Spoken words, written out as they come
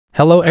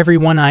Hello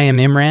everyone, I am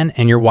Imran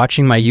and you're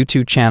watching my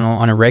YouTube channel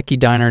on Iraqi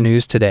dinar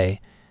news today.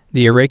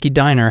 The Iraqi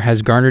dinar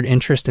has garnered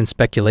interest and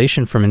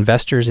speculation from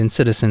investors and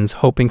citizens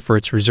hoping for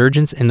its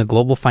resurgence in the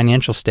global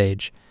financial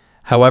stage.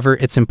 However,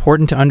 it's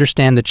important to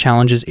understand the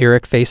challenges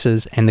Iraq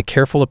faces and the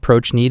careful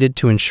approach needed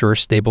to ensure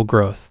stable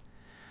growth.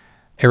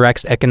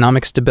 Iraq's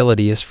economic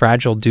stability is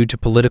fragile due to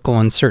political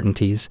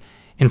uncertainties,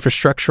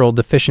 infrastructural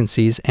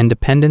deficiencies, and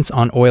dependence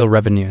on oil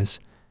revenues.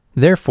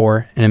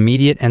 Therefore, an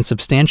immediate and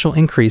substantial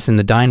increase in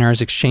the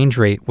dinar's exchange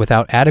rate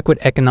without adequate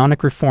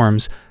economic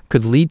reforms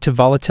could lead to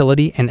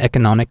volatility and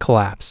economic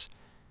collapse.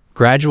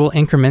 Gradual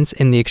increments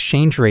in the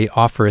exchange rate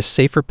offer a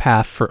safer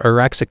path for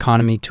Iraq's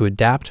economy to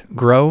adapt,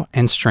 grow,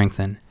 and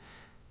strengthen.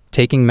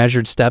 Taking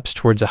measured steps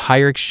towards a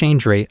higher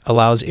exchange rate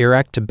allows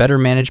Iraq to better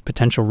manage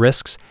potential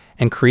risks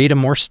and create a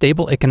more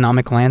stable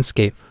economic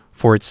landscape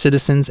for its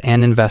citizens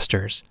and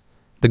investors.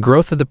 The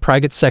growth of the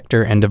private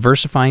sector and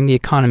diversifying the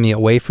economy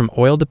away from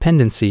oil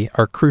dependency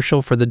are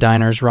crucial for the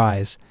dinar's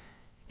rise.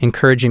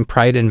 Encouraging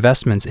private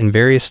investments in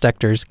various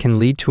sectors can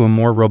lead to a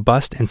more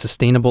robust and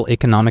sustainable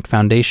economic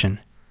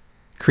foundation,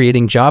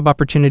 creating job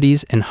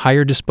opportunities and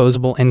higher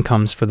disposable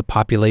incomes for the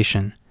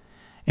population.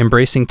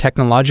 Embracing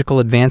technological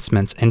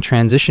advancements and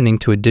transitioning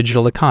to a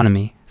digital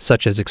economy,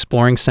 such as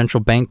exploring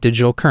central bank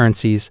digital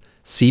currencies,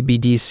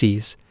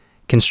 CBDCs,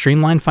 can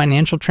streamline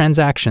financial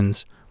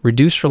transactions,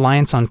 reduce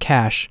reliance on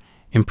cash,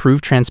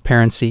 improve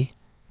transparency,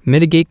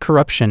 mitigate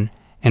corruption,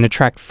 and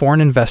attract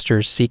foreign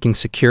investors seeking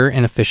secure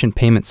and efficient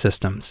payment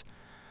systems.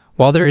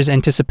 While there is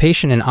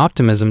anticipation and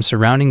optimism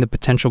surrounding the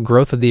potential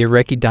growth of the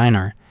Iraqi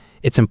dinar,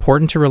 it's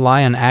important to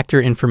rely on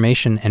accurate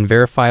information and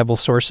verifiable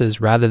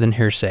sources rather than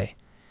hearsay.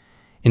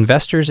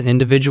 Investors and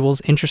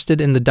individuals interested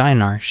in the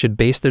dinar should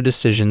base their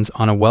decisions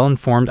on a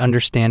well-informed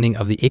understanding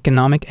of the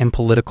economic and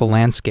political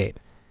landscape.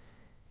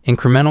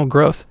 Incremental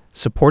growth,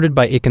 supported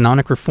by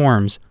economic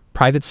reforms,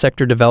 private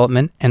sector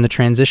development, and the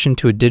transition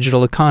to a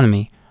digital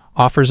economy,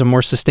 offers a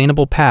more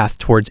sustainable path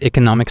towards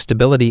economic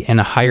stability and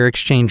a higher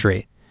exchange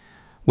rate.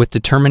 With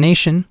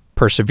determination,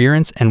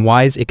 perseverance, and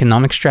wise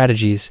economic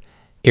strategies,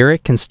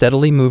 Iraq can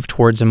steadily move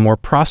towards a more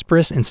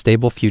prosperous and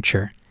stable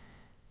future.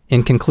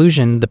 In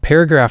conclusion, the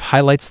paragraph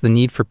highlights the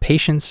need for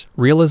patience,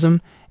 realism,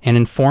 and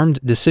informed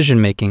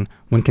decision-making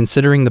when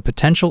considering the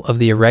potential of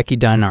the Iraqi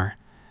dinar.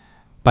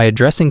 By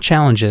addressing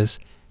challenges,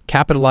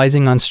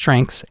 capitalizing on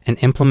strengths, and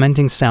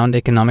implementing sound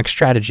economic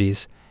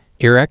strategies,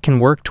 Iraq can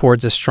work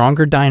towards a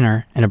stronger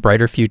dinar and a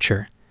brighter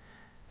future.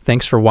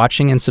 Thanks for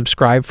watching and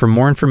subscribe for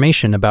more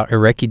information about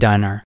Iraqi dinar.